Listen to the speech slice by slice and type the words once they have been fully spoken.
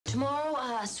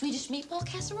Swedish meatball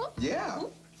casserole? Yeah. Mm-hmm.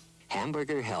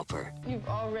 Hamburger helper. You've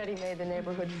already made the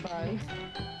neighborhood fun.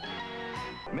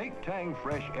 Make Tang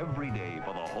fresh every day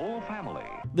for the whole family.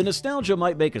 The nostalgia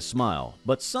might make us smile,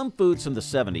 but some foods from the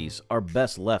 70s are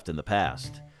best left in the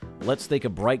past. Let's think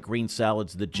of bright green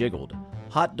salads that jiggled,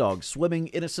 hot dogs swimming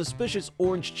in a suspicious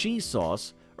orange cheese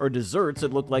sauce, or desserts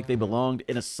that looked like they belonged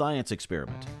in a science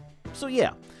experiment. So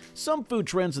yeah, some food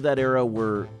trends of that era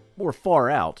were more far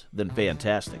out than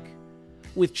fantastic.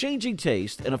 With changing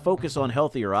taste and a focus on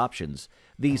healthier options,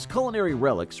 these culinary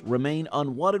relics remain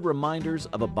unwanted reminders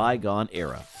of a bygone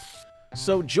era.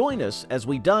 So join us as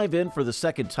we dive in for the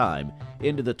second time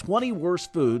into the 20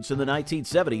 worst foods in the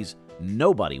 1970s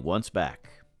nobody wants back.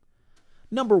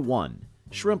 Number 1.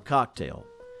 Shrimp cocktail.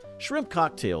 Shrimp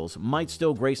cocktails might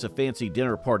still grace a fancy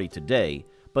dinner party today,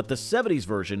 but the 70s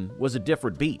version was a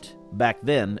different beat. Back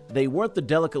then, they weren't the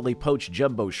delicately poached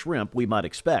jumbo shrimp we might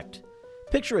expect.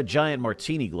 Picture a giant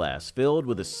martini glass filled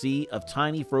with a sea of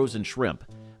tiny frozen shrimp,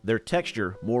 their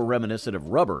texture more reminiscent of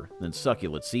rubber than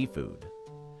succulent seafood.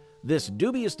 This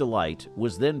dubious delight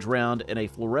was then drowned in a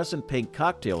fluorescent pink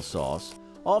cocktail sauce,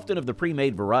 often of the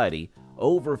pre-made variety,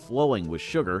 overflowing with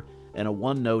sugar and a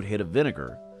one-note hit of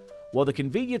vinegar. While the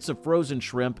convenience of frozen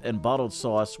shrimp and bottled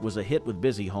sauce was a hit with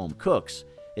busy home cooks,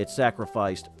 it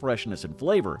sacrificed freshness and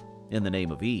flavor in the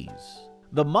name of ease.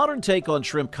 The modern take on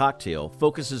shrimp cocktail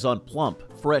focuses on plump,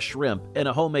 fresh shrimp and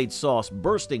a homemade sauce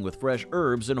bursting with fresh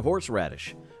herbs and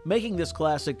horseradish, making this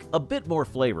classic a bit more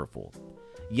flavorful.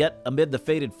 Yet, amid the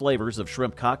faded flavors of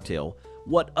shrimp cocktail,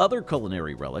 what other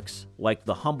culinary relics, like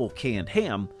the humble canned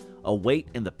ham, await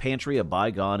in the pantry of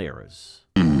bygone eras?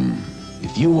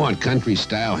 If you want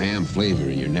country-style ham flavor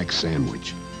in your next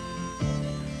sandwich,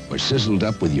 or sizzled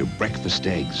up with your breakfast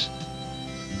eggs,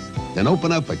 then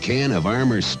open up a can of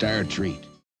Armour's Star Treat.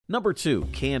 Number 2.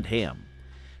 Canned ham.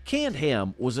 Canned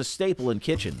ham was a staple in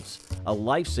kitchens, a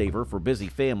lifesaver for busy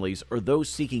families or those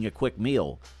seeking a quick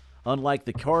meal. Unlike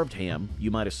the carved ham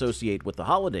you might associate with the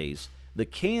holidays, the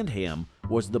canned ham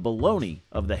was the bologna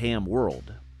of the ham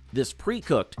world. This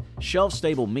pre-cooked,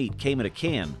 shelf-stable meat came in a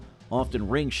can, often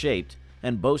ring-shaped,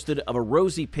 and boasted of a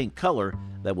rosy pink color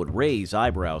that would raise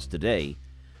eyebrows today.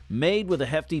 Made with a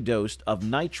hefty dose of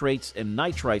nitrates and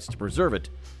nitrites to preserve it,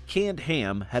 canned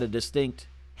ham had a distinct,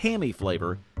 hammy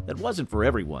flavor that wasn't for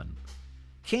everyone.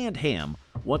 Canned ham,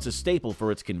 once a staple for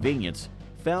its convenience,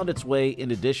 found its way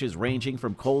into dishes ranging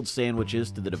from cold sandwiches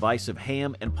to the divisive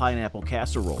ham and pineapple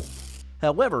casserole.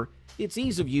 However, its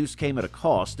ease of use came at a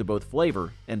cost to both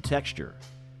flavor and texture.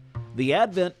 The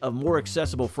advent of more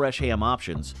accessible fresh ham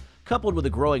options, coupled with a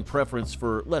growing preference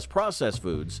for less processed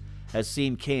foods, has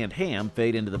seen canned ham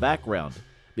fade into the background,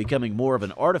 becoming more of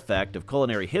an artifact of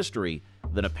culinary history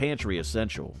than a pantry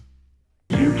essential.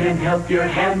 You can help your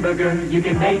hamburger, you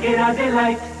can make it a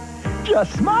delight.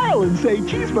 Just smile and say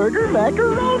cheeseburger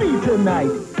macaroni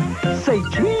tonight. Say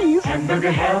cheese.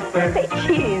 Hamburger helper. Say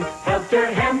cheese. Help your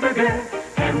hamburger.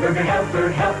 Hamburger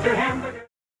helper, help your hamburger.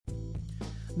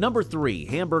 Number 3.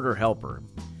 Hamburger helper.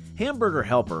 Hamburger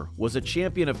helper was a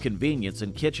champion of convenience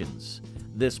in kitchens.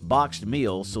 This boxed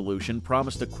meal solution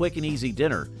promised a quick and easy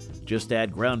dinner. Just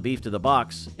add ground beef to the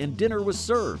box and dinner was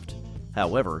served.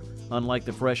 However, unlike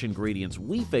the fresh ingredients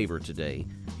we favor today,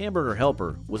 Hamburger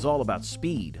Helper was all about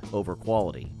speed over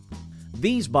quality.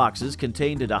 These boxes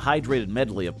contained a dehydrated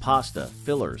medley of pasta,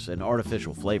 fillers, and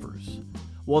artificial flavors.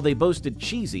 While they boasted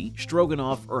cheesy,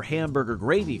 stroganoff, or hamburger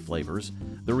gravy flavors,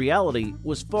 the reality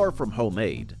was far from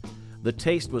homemade. The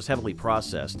taste was heavily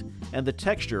processed, and the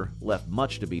texture left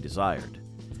much to be desired.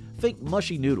 Think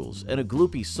mushy noodles and a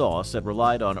gloopy sauce that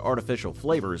relied on artificial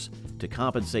flavors to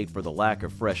compensate for the lack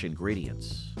of fresh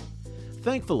ingredients.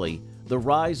 Thankfully, the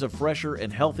rise of fresher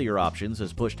and healthier options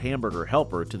has pushed Hamburger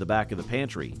Helper to the back of the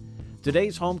pantry.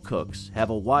 Today's home cooks have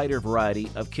a wider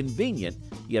variety of convenient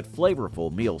yet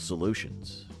flavorful meal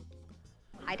solutions.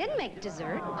 I didn't make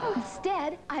dessert.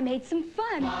 Instead, I made some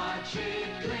fun. Watch it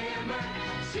glimmer,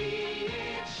 see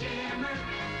it shimmer,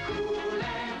 cool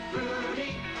and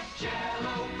fruity,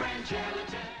 Jell-O brand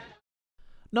gelatin.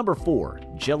 Number 4.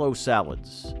 Jell-O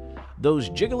salads. Those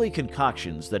jiggly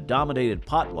concoctions that dominated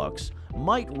potlucks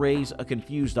might raise a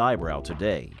confused eyebrow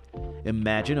today.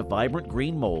 Imagine a vibrant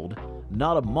green mold,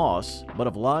 not of moss, but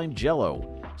of lime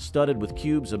Jell-O, studded with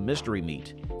cubes of mystery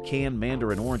meat, canned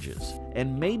mandarin oranges,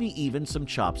 and maybe even some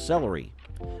chopped celery.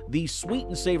 These sweet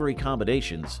and savory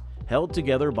combinations, held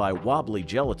together by wobbly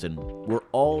gelatin, were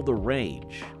all the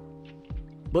rage.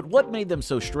 But what made them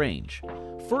so strange?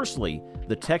 Firstly,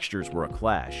 the textures were a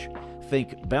clash.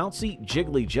 Think bouncy,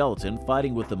 jiggly gelatin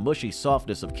fighting with the mushy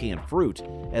softness of canned fruit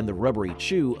and the rubbery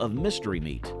chew of mystery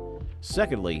meat.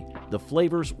 Secondly, the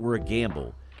flavors were a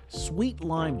gamble. Sweet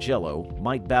lime jello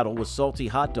might battle with salty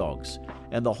hot dogs,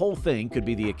 and the whole thing could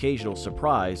be the occasional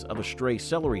surprise of a stray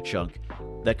celery chunk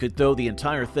that could throw the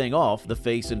entire thing off the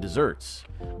face in desserts.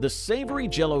 The savory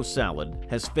jello salad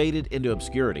has faded into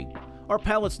obscurity. Our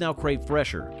palates now crave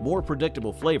fresher, more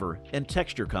predictable flavor and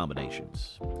texture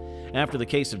combinations. After the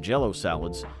case of jello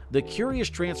salads, the curious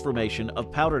transformation of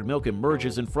powdered milk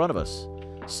emerges in front of us.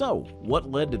 So,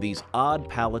 what led to these odd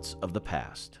palates of the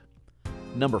past?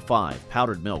 Number 5.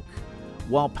 Powdered milk.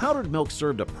 While powdered milk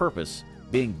served a purpose,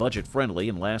 being budget-friendly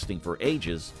and lasting for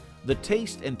ages, the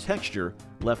taste and texture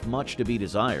left much to be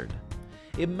desired.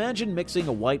 Imagine mixing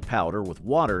a white powder with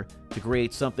water to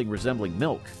create something resembling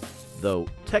milk. Though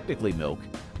technically milk,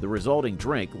 the resulting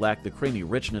drink lacked the creamy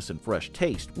richness and fresh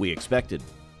taste we expected.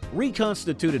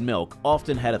 Reconstituted milk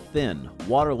often had a thin,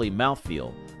 watery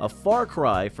mouthfeel, a far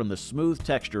cry from the smooth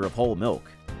texture of whole milk.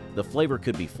 The flavor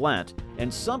could be flat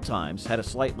and sometimes had a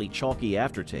slightly chalky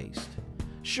aftertaste.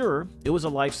 Sure, it was a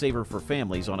lifesaver for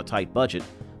families on a tight budget,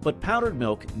 but powdered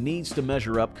milk needs to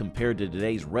measure up compared to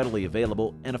today's readily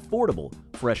available and affordable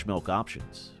fresh milk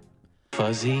options.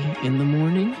 Fuzzy in the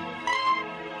morning?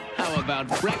 How about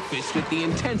breakfast with the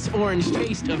intense orange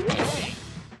taste of Tang?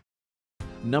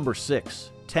 Number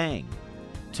 6. Tang.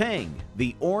 Tang,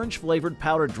 the orange-flavored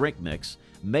powdered drink mix,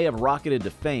 may have rocketed to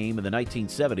fame in the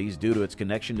 1970s due to its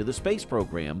connection to the space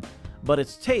program, but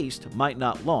its taste might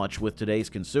not launch with today's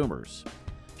consumers.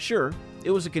 Sure,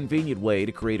 it was a convenient way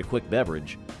to create a quick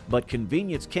beverage, but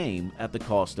convenience came at the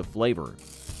cost of flavor.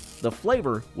 The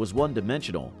flavor was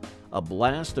one-dimensional, a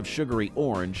blast of sugary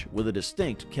orange with a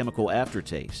distinct chemical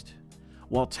aftertaste.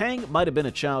 While Tang might have been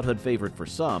a childhood favorite for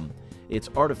some, its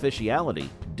artificiality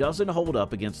doesn't hold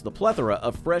up against the plethora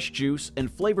of fresh juice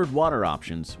and flavored water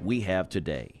options we have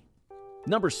today.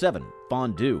 Number 7.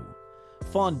 Fondue.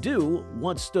 Fondue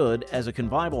once stood as a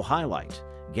convivial highlight,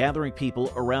 gathering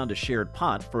people around a shared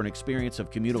pot for an experience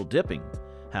of communal dipping.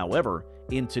 However,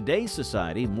 in today's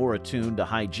society more attuned to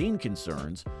hygiene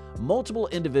concerns, multiple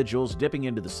individuals dipping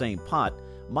into the same pot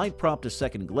might prompt a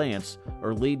second glance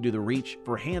or lead to the reach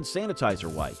for hand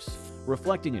sanitizer wipes,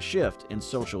 reflecting a shift in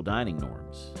social dining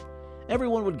norms.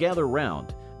 Everyone would gather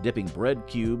around, dipping bread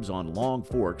cubes on long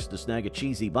forks to snag a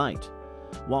cheesy bite.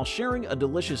 While sharing a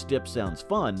delicious dip sounds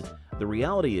fun, the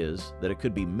reality is that it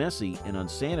could be messy and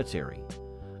unsanitary.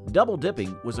 Double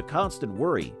dipping was a constant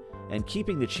worry, and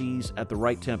keeping the cheese at the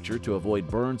right temperature to avoid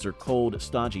burns or cold,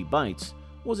 stodgy bites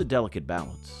was a delicate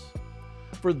balance.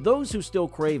 For those who still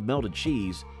crave melted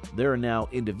cheese, there are now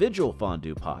individual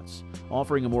fondue pots,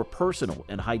 offering a more personal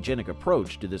and hygienic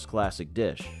approach to this classic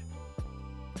dish.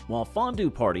 While fondue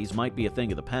parties might be a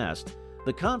thing of the past,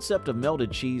 the concept of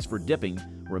melted cheese for dipping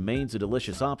remains a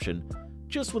delicious option,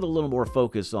 just with a little more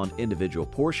focus on individual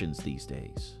portions these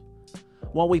days.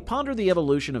 While we ponder the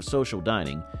evolution of social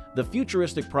dining, the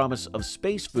futuristic promise of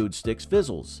space food sticks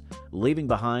fizzles, leaving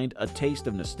behind a taste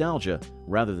of nostalgia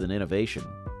rather than innovation.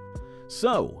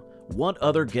 So, what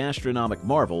other gastronomic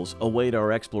marvels await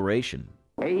our exploration?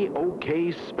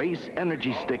 AOK Space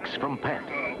Energy Sticks from Pet.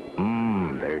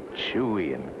 They're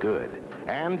chewy and good.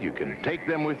 And you can take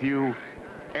them with you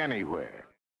anywhere.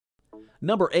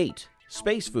 Number 8.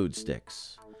 Space food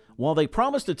sticks. While they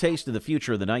promised a taste of the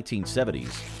future of the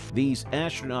 1970s, these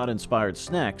astronaut-inspired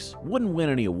snacks wouldn't win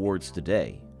any awards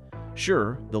today.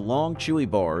 Sure, the long, chewy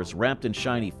bars wrapped in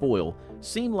shiny foil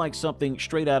seemed like something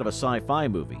straight out of a sci-fi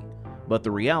movie, but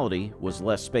the reality was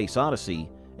less Space Odyssey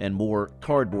and more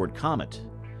Cardboard Comet.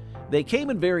 They came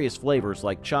in various flavors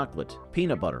like chocolate,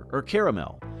 peanut butter, or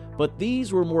caramel, but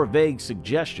these were more vague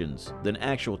suggestions than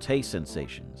actual taste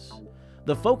sensations.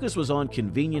 The focus was on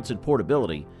convenience and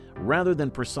portability rather than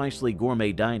precisely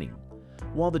gourmet dining.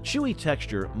 While the chewy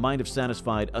texture might have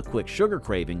satisfied a quick sugar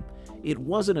craving, it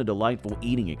wasn't a delightful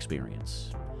eating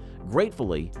experience.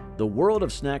 Gratefully, the world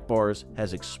of snack bars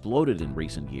has exploded in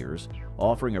recent years,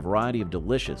 offering a variety of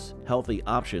delicious, healthy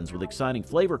options with exciting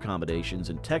flavor combinations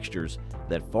and textures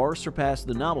that far surpass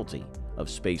the novelty of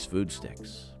space food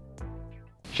sticks.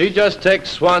 She just takes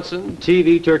Swanson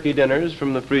TV turkey dinners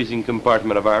from the freezing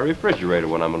compartment of our refrigerator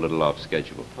when I'm a little off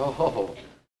schedule. Oh.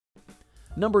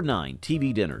 Number 9.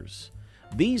 TV dinners.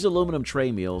 These aluminum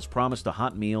tray meals promised a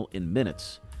hot meal in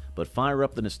minutes, but fire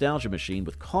up the nostalgia machine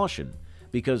with caution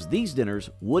because these dinners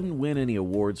wouldn't win any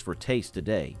awards for taste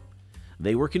today.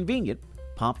 They were convenient,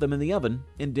 pop them in the oven,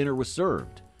 and dinner was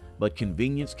served, but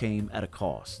convenience came at a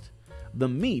cost. The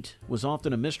meat was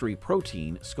often a mystery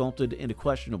protein sculpted into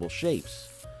questionable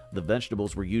shapes. The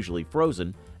vegetables were usually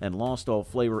frozen and lost all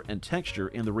flavor and texture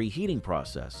in the reheating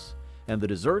process, and the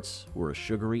desserts were a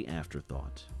sugary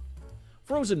afterthought.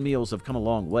 Frozen meals have come a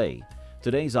long way.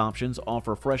 Today's options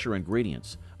offer fresher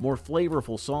ingredients, more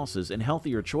flavorful sauces, and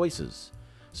healthier choices.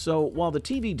 So, while the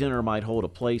TV dinner might hold a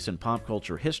place in pop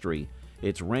culture history,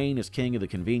 its reign as king of the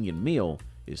convenient meal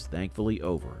is thankfully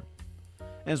over.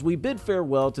 As we bid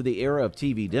farewell to the era of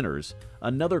TV dinners,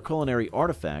 another culinary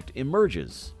artifact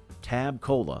emerges: Tab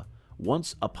Cola,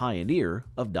 once a pioneer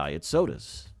of diet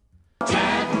sodas.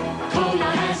 Tab Cola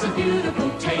has a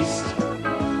beautiful taste,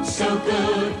 so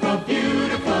good for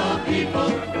beautiful people.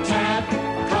 Tab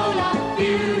Cola,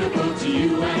 beautiful to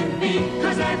you and me,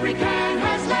 'cause every can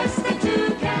has less than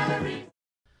 2 calories.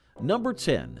 Number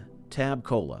 10. Tab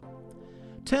Cola.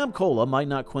 Tab Cola might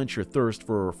not quench your thirst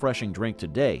for a refreshing drink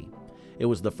today. It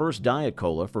was the first diet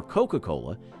cola for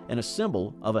Coca-Cola and a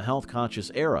symbol of a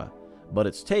health-conscious era, but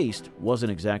its taste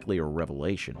wasn't exactly a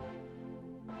revelation.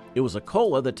 It was a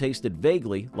cola that tasted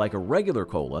vaguely like a regular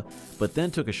cola, but then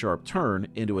took a sharp turn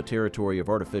into a territory of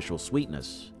artificial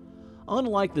sweetness.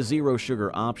 Unlike the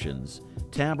zero-sugar options,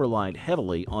 Tab relied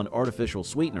heavily on artificial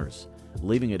sweeteners,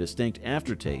 leaving a distinct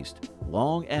aftertaste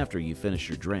long after you finish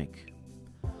your drink.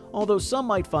 Although some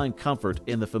might find comfort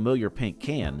in the familiar pink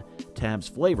can, Tab's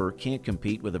flavor can't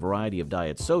compete with a variety of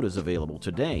diet sodas available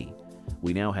today.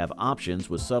 We now have options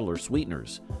with subtler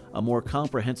sweeteners, a more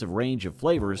comprehensive range of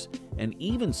flavors, and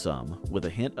even some with a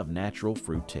hint of natural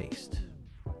fruit taste.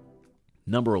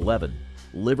 Number 11.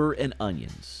 Liver and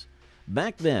onions.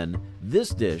 Back then,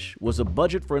 this dish was a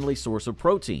budget-friendly source of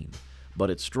protein, but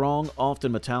its strong,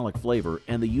 often metallic flavor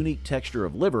and the unique texture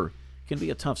of liver can be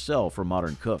a tough sell for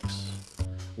modern cooks.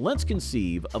 Let's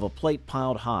conceive of a plate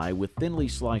piled high with thinly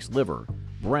sliced liver,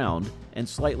 browned and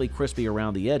slightly crispy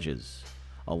around the edges.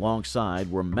 Alongside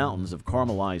were mountains of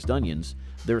caramelized onions,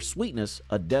 their sweetness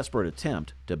a desperate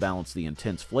attempt to balance the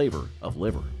intense flavor of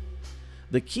liver.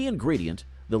 The key ingredient,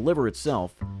 the liver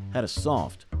itself, had a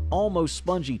soft, almost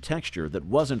spongy texture that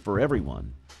wasn't for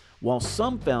everyone. While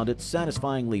some found it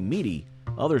satisfyingly meaty,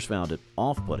 others found it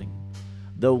off-putting.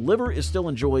 Though liver is still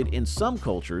enjoyed in some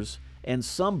cultures, and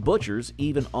some butchers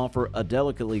even offer a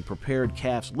delicately prepared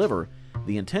calf's liver,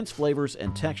 the intense flavors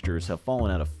and textures have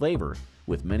fallen out of favor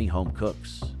with many home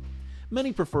cooks.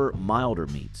 Many prefer milder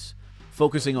meats,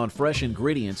 focusing on fresh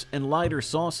ingredients and lighter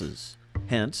sauces.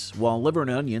 Hence, while liver and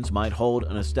onions might hold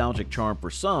a nostalgic charm for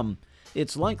some,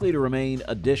 it's likely to remain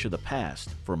a dish of the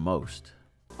past for most.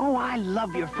 Oh, I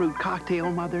love your fruit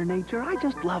cocktail, Mother Nature. I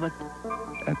just love it.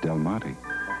 At Del Monte,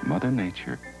 Mother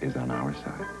Nature is on our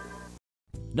side.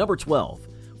 Number 12.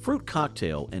 Fruit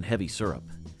cocktail and heavy syrup.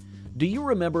 Do you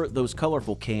remember those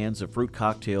colorful cans of fruit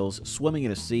cocktails swimming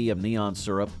in a sea of neon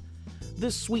syrup?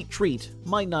 This sweet treat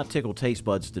might not tickle taste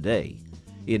buds today.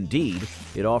 Indeed,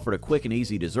 it offered a quick and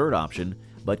easy dessert option,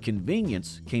 but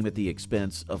convenience came at the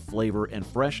expense of flavor and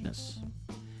freshness.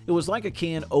 It was like a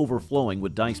can overflowing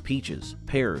with diced peaches,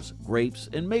 pears, grapes,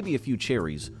 and maybe a few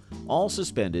cherries, all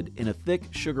suspended in a thick,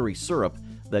 sugary syrup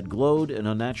that glowed an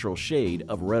unnatural shade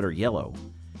of red or yellow.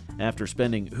 After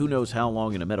spending who knows how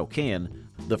long in a metal can,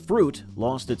 the fruit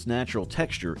lost its natural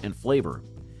texture and flavor.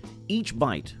 Each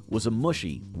bite was a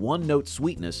mushy, one-note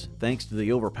sweetness thanks to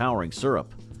the overpowering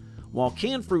syrup. While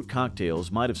canned fruit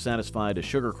cocktails might have satisfied a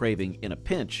sugar craving in a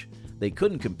pinch, they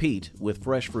couldn't compete with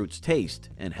fresh fruit's taste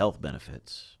and health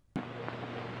benefits.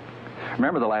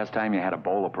 Remember the last time you had a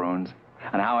bowl of prunes?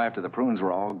 And how after the prunes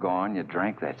were all gone, you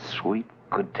drank that sweet,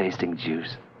 good-tasting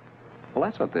juice? Well,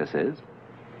 that's what this is,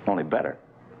 only better.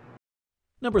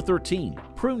 Number 13.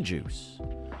 Prune juice.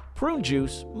 Prune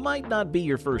juice might not be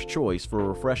your first choice for a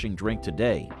refreshing drink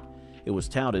today. It was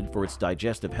touted for its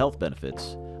digestive health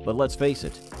benefits, but let's face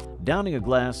it, downing a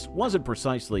glass wasn't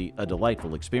precisely a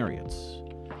delightful experience.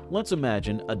 Let's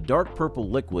imagine a dark purple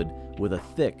liquid with a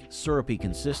thick, syrupy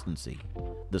consistency.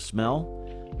 The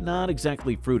smell? Not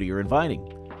exactly fruity or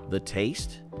inviting. The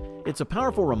taste? It's a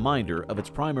powerful reminder of its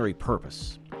primary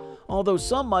purpose. Although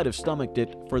some might have stomached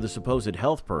it for the supposed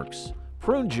health perks,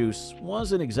 prune juice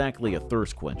wasn't exactly a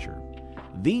thirst quencher.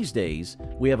 These days,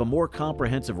 we have a more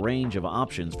comprehensive range of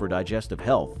options for digestive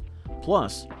health.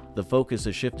 Plus, the focus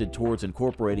has shifted towards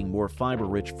incorporating more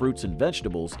fiber-rich fruits and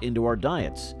vegetables into our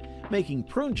diets, making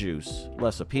prune juice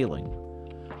less appealing.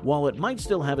 While it might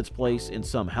still have its place in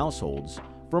some households,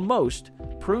 for most,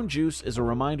 prune juice is a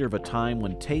reminder of a time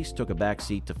when taste took a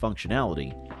backseat to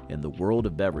functionality in the world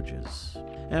of beverages.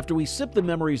 After we sip the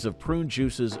memories of prune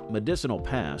juice's medicinal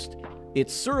past,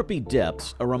 its syrupy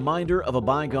depths a reminder of a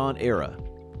bygone era.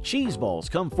 Cheese balls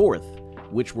come forth,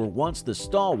 which were once the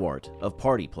stalwart of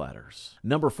party platters.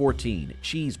 Number 14.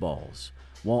 Cheese balls.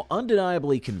 While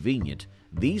undeniably convenient,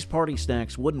 these party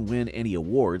snacks wouldn't win any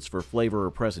awards for flavor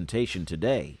or presentation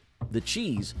today. The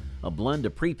cheese, a blend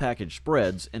of prepackaged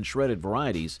spreads and shredded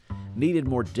varieties, needed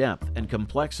more depth and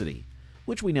complexity.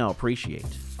 which we now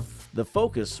appreciate. The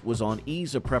focus was on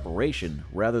ease of preparation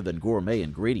rather than gourmet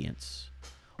ingredients.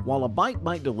 While a bite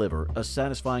might deliver a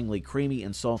satisfyingly creamy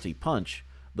and salty punch,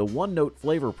 the one-note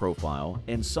flavor profile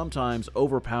and sometimes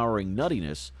overpowering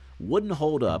nuttiness wouldn't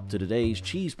hold up to today's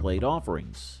cheese plate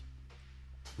offerings.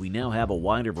 We now have a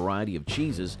wider variety of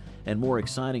cheeses and more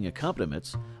exciting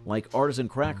accompaniments like artisan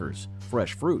crackers,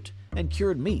 fresh fruit, and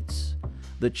cured meats.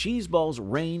 The cheese ball's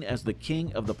reign as the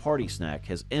king of the party snack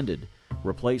has ended,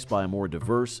 replaced by a more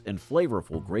diverse and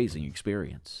flavorful grazing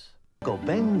experience. Uncle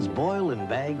Ben's boil and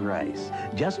bag rice.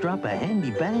 Just drop a handy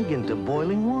bag into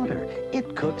boiling water.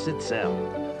 It cooks itself.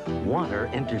 Water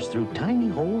enters through tiny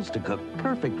holes to cook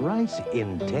perfect rice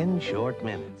in 10 short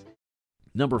minutes.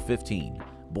 Number 15.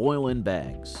 Boil in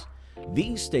bags.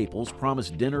 These staples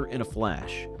promise dinner in a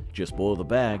flash. Just boil the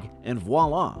bag and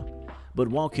voila! But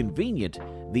while convenient,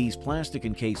 these plastic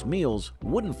encased meals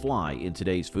wouldn't fly in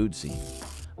today's food scene.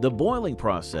 The boiling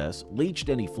process leached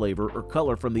any flavor or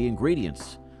color from the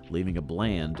ingredients, leaving a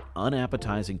bland,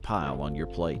 unappetizing pile on your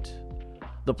plate.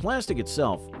 The plastic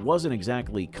itself wasn't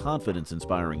exactly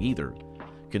confidence-inspiring either.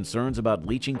 Concerns about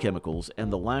leaching chemicals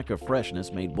and the lack of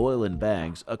freshness made boil-in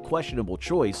bags a questionable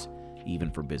choice,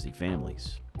 even for busy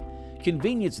families.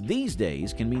 Convenience these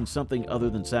days can mean something other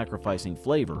than sacrificing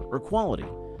flavor or quality.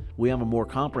 We have a more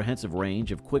comprehensive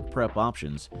range of quick prep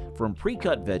options, from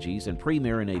pre-cut veggies and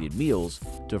pre-marinated meals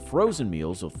to frozen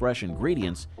meals with fresh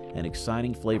ingredients and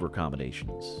exciting flavor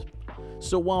combinations.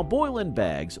 So while boil-in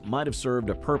bags might have served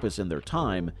a purpose in their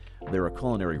time, they're a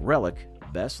culinary relic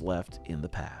best left in the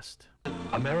past.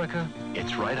 America,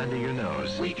 it's right under your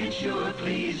nose. We can sure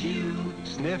please you.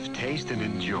 Sniff, taste, and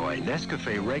enjoy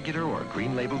Nescafe Regular or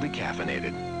Green Label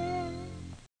Decaffeinated.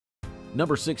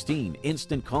 Number 16.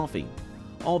 Instant coffee.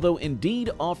 Although Indeed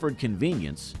offered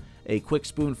convenience, a quick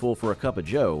spoonful for a cup of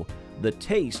joe, the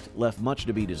taste left much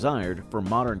to be desired for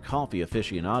modern coffee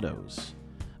aficionados.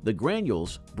 The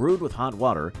granules, brewed with hot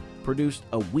water, produced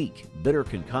a weak, bitter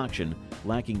concoction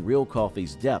lacking real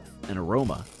coffee's depth and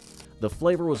aroma. The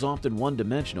flavor was often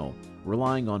one-dimensional,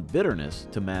 relying on bitterness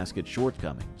to mask its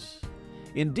shortcomings.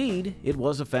 Indeed, it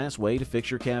was a fast way to fix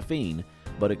your caffeine,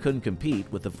 but it couldn't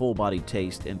compete with the full-bodied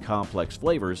taste and complex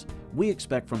flavors we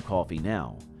expect from coffee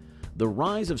now. The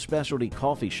rise of specialty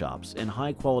coffee shops and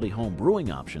high-quality home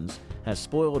brewing options has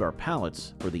spoiled our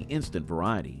palates for the instant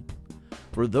variety.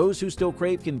 For those who still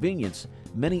crave convenience,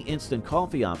 many instant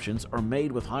coffee options are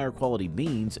made with higher quality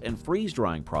beans and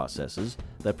freeze-drying processes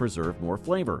that preserve more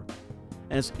flavor.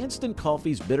 As instant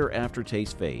coffee's bitter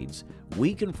aftertaste fades,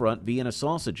 we confront Vienna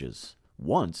sausages,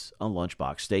 once a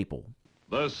lunchbox staple.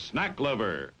 The snack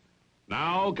lover.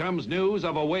 Now comes news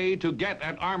of a way to get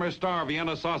at Armour Star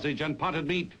Vienna sausage and potted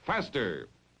meat faster.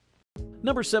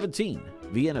 Number 17.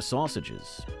 Vienna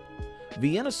sausages.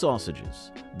 Vienna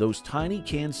sausages, those tiny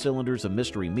canned cylinders of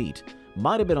mystery meat,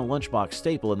 might have been a lunchbox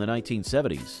staple in the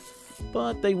 1970s,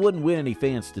 but they wouldn't win any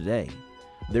fans today.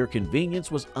 Their convenience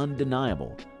was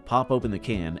undeniable. Pop open the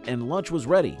can and lunch was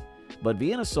ready. But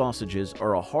Vienna sausages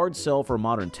are a hard sell for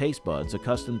modern taste buds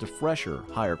accustomed to fresher,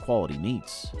 higher quality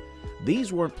meats.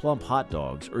 These weren't plump hot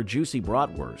dogs or juicy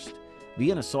bratwurst.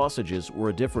 Vienna sausages were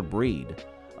a different breed,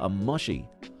 a mushy,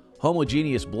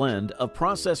 homogeneous blend of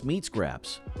processed meat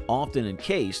scraps, often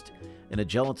encased in a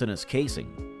gelatinous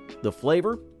casing. The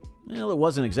flavor? Well, it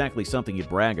wasn't exactly something you'd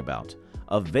brag about.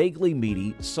 A vaguely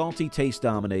meaty, salty taste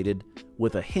dominated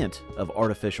with a hint of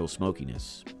artificial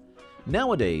smokiness.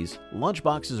 Nowadays,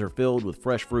 lunchboxes are filled with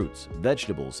fresh fruits,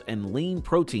 vegetables, and lean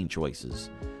protein choices,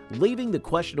 leaving the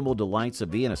questionable delights of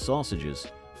Vienna sausages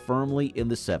firmly in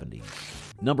the 70s.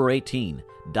 Number 18.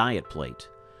 Diet plate.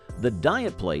 The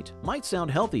diet plate might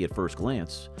sound healthy at first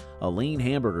glance. A lean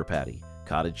hamburger patty,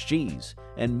 cottage cheese,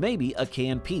 and maybe a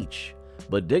canned peach.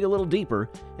 But dig a little deeper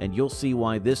and you'll see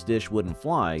why this dish wouldn't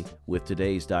fly with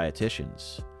today's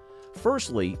dietitians.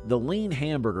 Firstly, the lean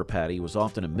hamburger patty was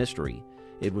often a mystery.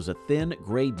 It was a thin,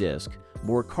 gray disc,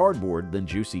 more cardboard than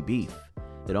juicy beef.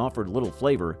 It offered little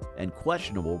flavor and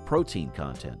questionable protein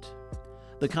content.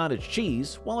 The cottage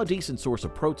cheese, while a decent source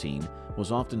of protein,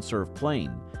 was often served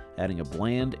plain, adding a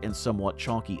bland and somewhat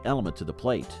chalky element to the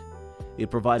plate.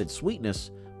 It provided sweetness,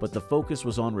 but the focus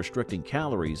was on restricting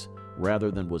calories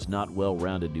rather than was not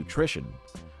well-rounded nutrition.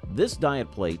 This diet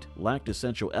plate lacked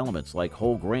essential elements like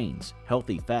whole grains,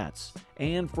 healthy fats,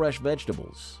 and fresh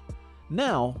vegetables.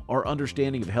 Now, our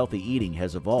understanding of healthy eating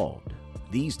has evolved.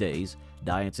 These days,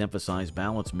 diets emphasize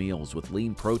balanced meals with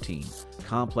lean protein,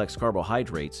 complex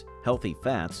carbohydrates, healthy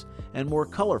fats, and more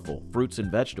colorful fruits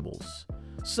and vegetables.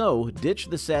 So, ditch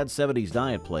the sad 70s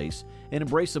diet place and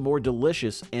embrace a more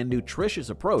delicious and nutritious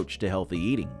approach to healthy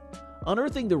eating.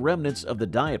 Unearthing the remnants of the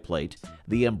diet plate,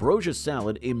 the ambrosia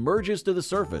salad emerges to the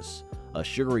surface, a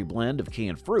sugary blend of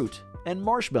canned fruit and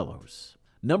marshmallows.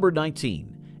 Number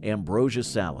 19. Ambrosia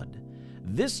salad.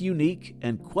 This unique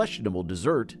and questionable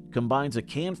dessert combines a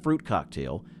canned fruit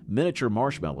cocktail, miniature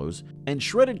marshmallows, and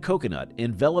shredded coconut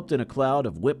enveloped in a cloud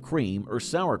of whipped cream or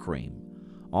sour cream.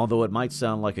 Although it might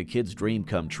sound like a kid's dream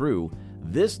come true,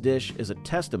 this dish is a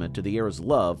testament to the era's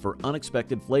love for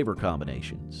unexpected flavor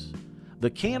combinations. The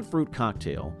canned fruit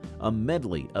cocktail, a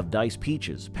medley of diced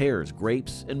peaches, pears,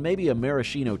 grapes, and maybe a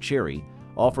maraschino cherry,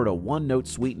 offered a one-note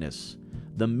sweetness.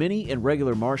 The mini and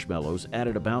regular marshmallows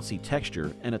added a bouncy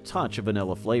texture and a touch of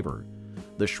vanilla flavor.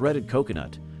 The shredded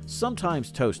coconut,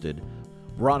 sometimes toasted,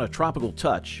 brought a tropical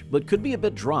touch but could be a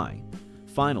bit dry.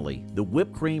 Finally, the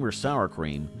whipped cream or sour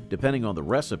cream, depending on the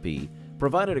recipe,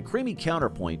 provided a creamy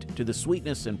counterpoint to the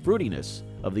sweetness and fruitiness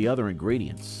of the other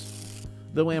ingredients.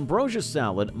 Though ambrosia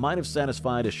salad might have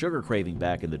satisfied a sugar craving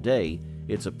back in the day,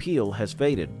 its appeal has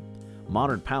faded.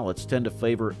 Modern palates tend to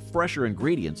favor fresher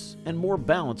ingredients and more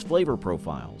balanced flavor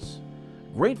profiles.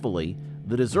 Gratefully,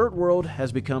 the dessert world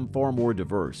has become far more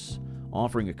diverse,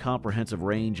 offering a comprehensive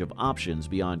range of options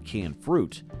beyond canned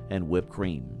fruit and whipped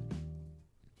cream.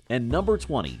 And number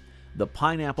 20, the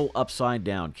pineapple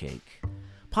upside-down cake.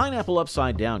 Pineapple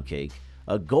upside-down cake,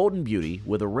 a golden beauty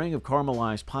with a ring of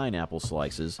caramelized pineapple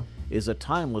slices, is a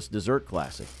timeless dessert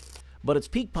classic. But its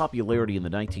peak popularity in the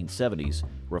 1970s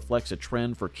reflects a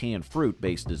trend for canned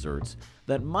fruit-based desserts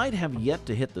that might have yet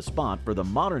to hit the spot for the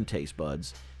modern taste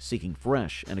buds seeking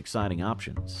fresh and exciting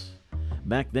options.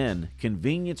 Back then,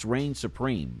 convenience reigned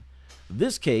supreme.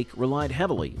 This cake relied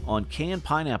heavily on canned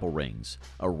pineapple rings,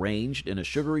 arranged in a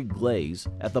sugary glaze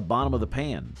at the bottom of the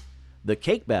pan. The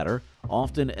cake batter,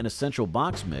 often an essential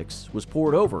box mix, was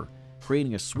poured over,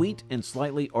 creating a sweet and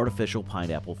slightly artificial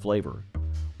pineapple flavor.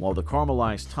 While the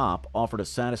caramelized top offered a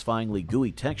satisfyingly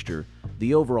gooey texture,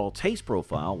 the overall taste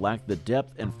profile lacked the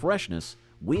depth and freshness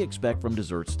we expect from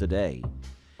desserts today.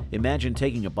 Imagine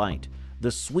taking a bite.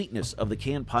 The sweetness of the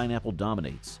canned pineapple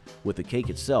dominates, with the cake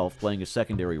itself playing a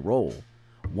secondary role.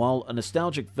 While a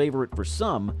nostalgic favorite for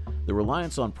some, the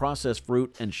reliance on processed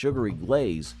fruit and sugary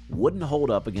glaze wouldn't hold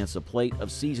up against a plate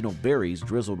of seasonal berries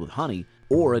drizzled with honey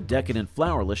or a decadent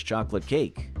flourless chocolate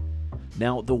cake.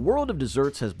 Now, the world of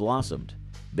desserts has blossomed.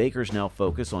 Bakers now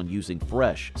focus on using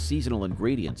fresh, seasonal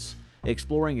ingredients,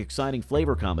 exploring exciting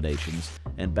flavor combinations,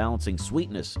 and balancing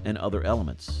sweetness and other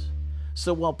elements.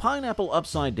 So while pineapple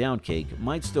upside-down cake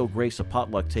might still grace a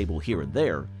potluck table here and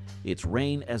there, its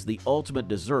reign as the ultimate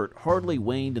dessert hardly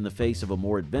waned in the face of a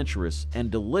more adventurous and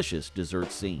delicious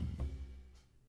dessert scene.